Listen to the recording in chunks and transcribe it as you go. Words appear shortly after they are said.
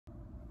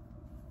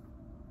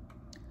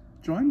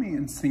Join me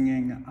in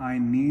singing, I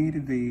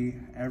Need Thee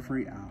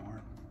Every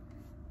Hour.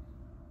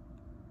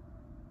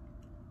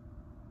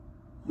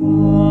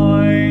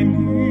 I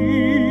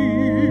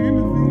need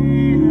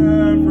thee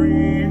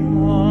every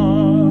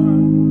hour,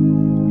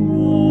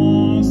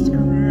 most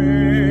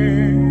gracious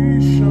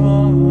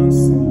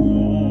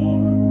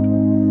Lord.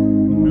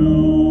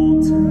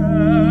 No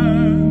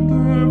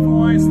tender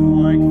voice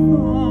like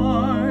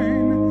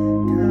thine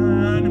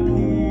can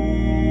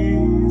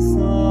peace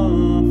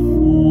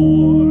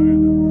afford.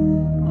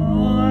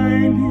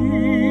 I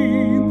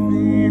need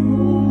thee,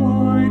 oh,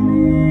 I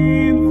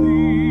need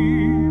thee.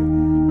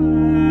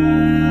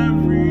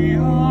 Every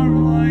hour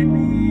I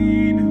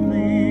need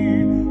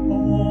thee.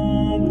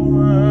 Oh,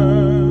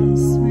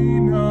 bless me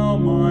now,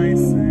 my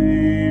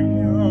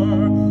Savior.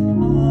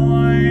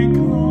 I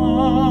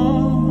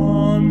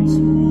come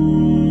to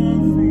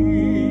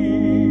thee.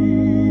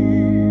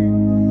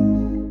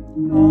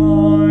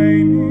 I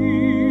need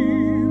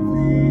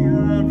thee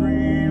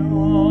every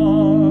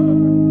hour,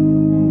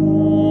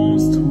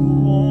 most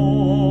holy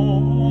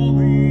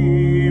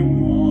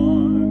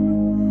one.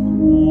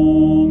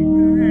 Oh,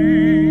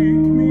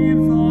 make me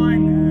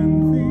thine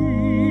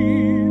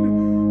indeed,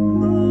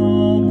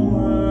 thou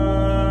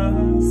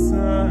blessed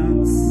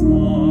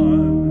Son.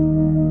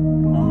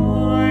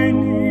 I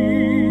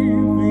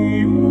need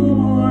thee,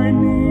 oh, I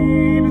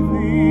need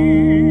thee.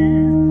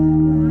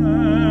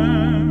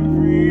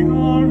 Every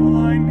hour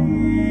I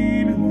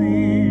need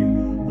thee.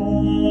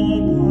 Oh,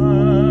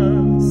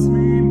 bless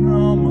me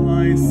now,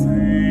 my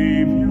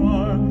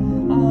Savior.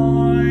 I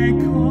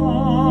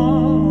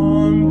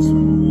come to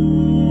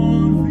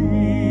thee.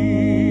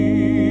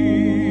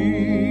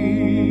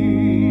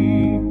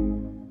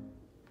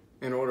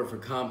 An order for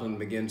Compline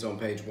begins on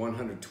page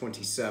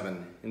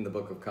 127 in the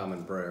Book of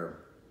Common Prayer.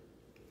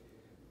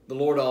 The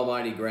Lord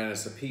Almighty grant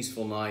us a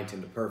peaceful night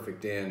and a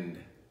perfect end.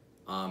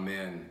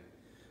 Amen.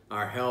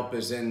 Our help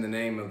is in the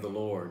name of the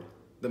Lord,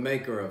 the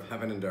maker of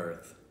heaven and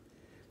earth.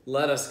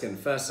 Let us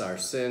confess our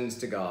sins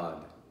to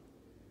God.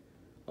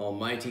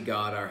 Almighty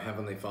God, our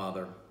heavenly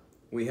Father,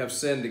 we have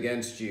sinned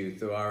against you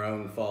through our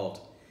own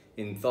fault,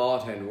 in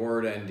thought and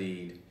word and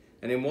deed,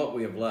 and in what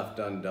we have left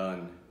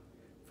undone.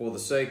 For the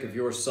sake of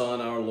your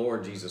Son, our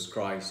Lord Jesus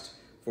Christ,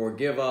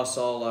 forgive us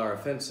all our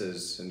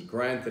offenses, and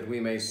grant that we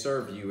may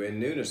serve you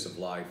in newness of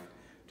life,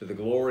 to the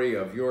glory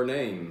of your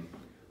name.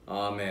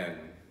 Amen.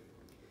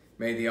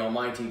 May the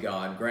Almighty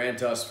God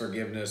grant us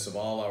forgiveness of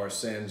all our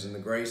sins and the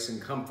grace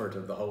and comfort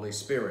of the Holy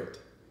Spirit.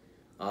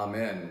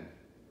 Amen.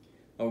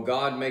 O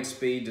God, make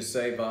speed to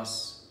save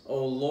us.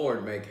 O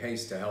Lord, make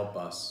haste to help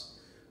us.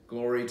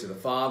 Glory to the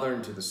Father,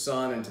 and to the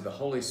Son, and to the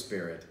Holy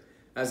Spirit,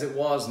 as it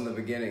was in the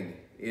beginning,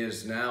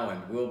 is now,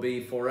 and will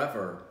be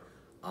forever.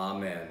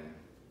 Amen.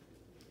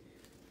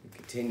 We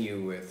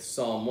continue with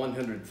Psalm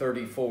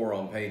 134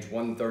 on page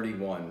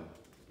 131.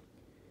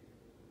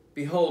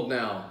 Behold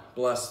now,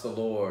 bless the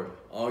Lord,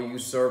 all you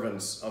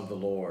servants of the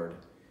Lord,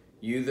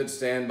 you that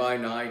stand by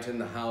night in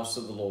the house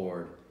of the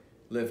Lord.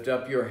 Lift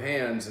up your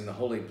hands in the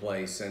holy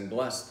place and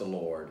bless the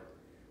Lord.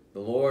 The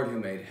Lord who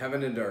made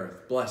heaven and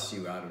earth bless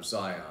you out of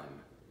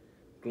Zion.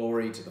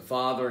 Glory to the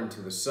Father, and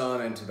to the Son,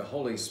 and to the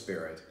Holy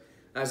Spirit,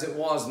 as it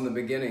was in the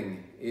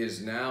beginning,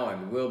 is now,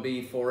 and will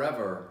be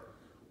forever.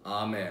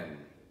 Amen.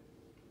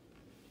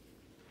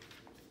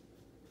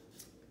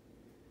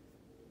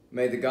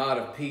 May the God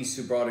of peace,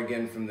 who brought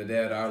again from the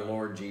dead our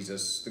Lord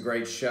Jesus, the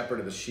great shepherd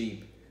of the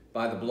sheep,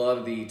 by the blood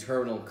of the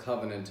eternal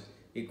covenant,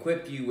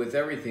 equip you with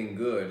everything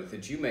good,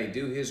 that you may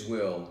do his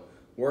will,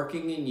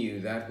 working in you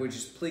that which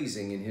is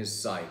pleasing in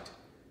his sight.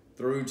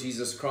 Through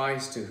Jesus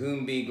Christ, to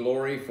whom be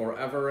glory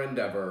forever and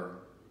ever.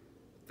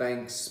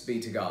 Thanks be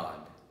to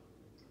God.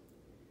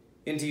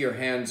 Into your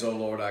hands, O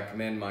Lord, I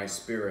commend my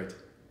spirit,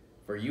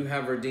 for you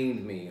have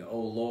redeemed me, O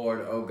Lord,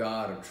 O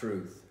God of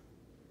truth.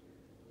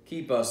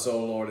 Keep us,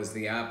 O Lord, as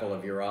the apple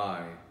of your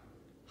eye.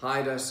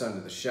 Hide us under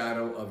the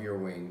shadow of your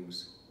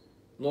wings.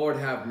 Lord,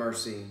 have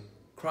mercy.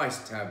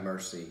 Christ, have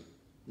mercy.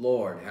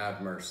 Lord,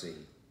 have mercy.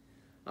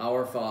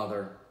 Our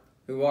Father,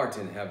 who art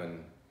in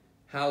heaven,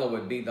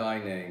 hallowed be thy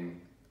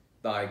name.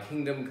 Thy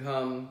kingdom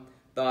come,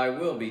 thy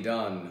will be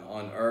done,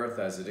 on earth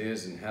as it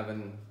is in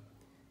heaven.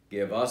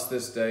 Give us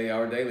this day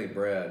our daily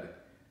bread,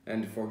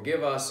 and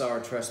forgive us our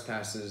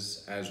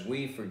trespasses, as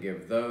we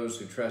forgive those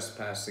who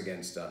trespass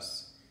against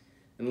us.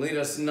 And lead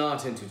us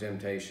not into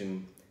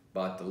temptation,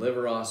 but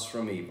deliver us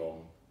from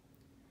evil.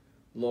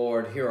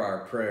 Lord, hear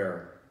our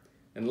prayer,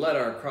 and let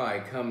our cry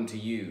come to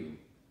you.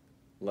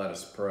 Let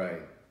us pray.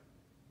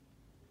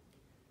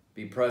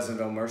 Be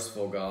present, O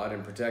merciful God,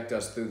 and protect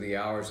us through the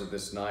hours of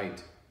this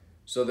night,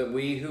 so that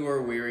we who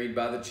are wearied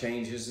by the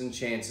changes and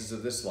chances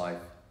of this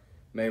life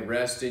may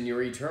rest in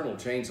your eternal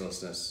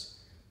changelessness,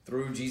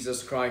 through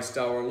Jesus Christ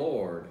our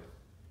Lord.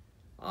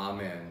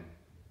 Amen.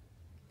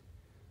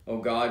 O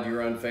God,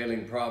 your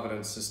unfailing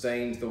providence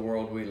sustains the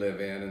world we live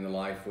in and the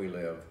life we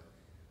live.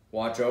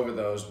 Watch over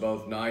those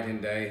both night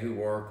and day who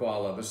work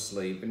while others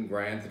sleep, and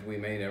grant that we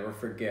may never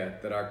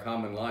forget that our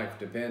common life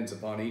depends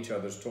upon each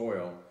other's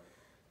toil.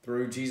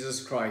 Through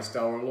Jesus Christ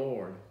our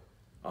Lord.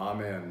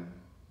 Amen.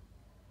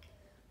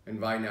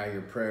 Invite now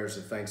your prayers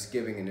of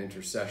thanksgiving and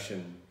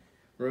intercession,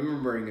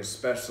 remembering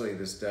especially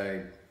this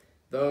day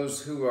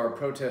those who are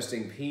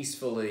protesting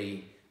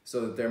peacefully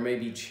so that there may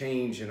be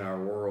change in our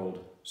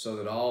world, so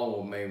that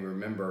all may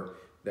remember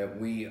that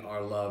we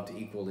are loved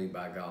equally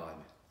by God.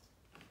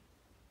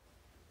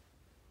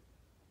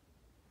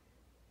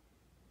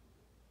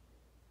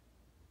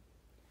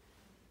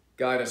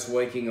 Guide us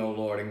waking, O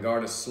Lord, and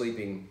guard us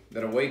sleeping,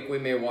 that awake we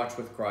may watch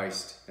with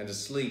Christ, and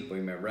asleep we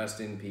may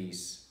rest in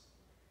peace.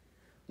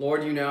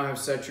 Lord, you now have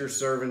set your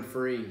servant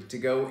free to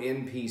go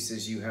in peace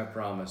as you have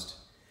promised.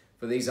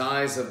 For these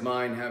eyes of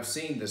mine have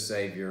seen the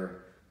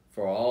Savior,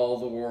 for all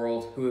the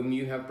world, whom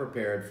you have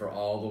prepared for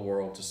all the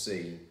world to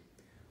see.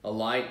 A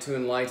light to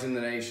enlighten the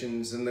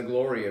nations and the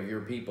glory of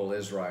your people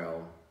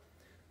Israel.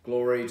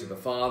 Glory to the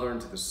Father, and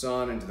to the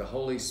Son, and to the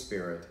Holy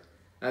Spirit,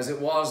 as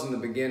it was in the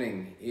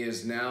beginning,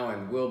 is now,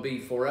 and will be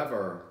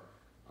forever.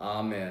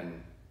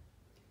 Amen.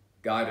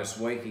 Guide us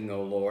waking,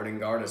 O Lord, and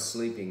guard us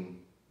sleeping,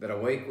 that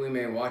awake we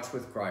may watch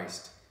with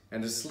Christ,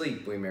 and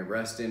asleep we may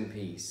rest in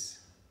peace.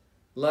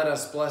 Let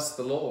us bless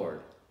the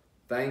Lord.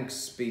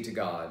 Thanks be to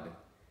God.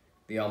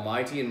 The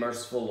Almighty and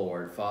merciful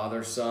Lord,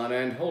 Father, Son,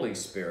 and Holy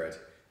Spirit,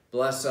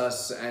 bless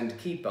us and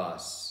keep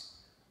us.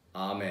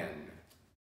 Amen.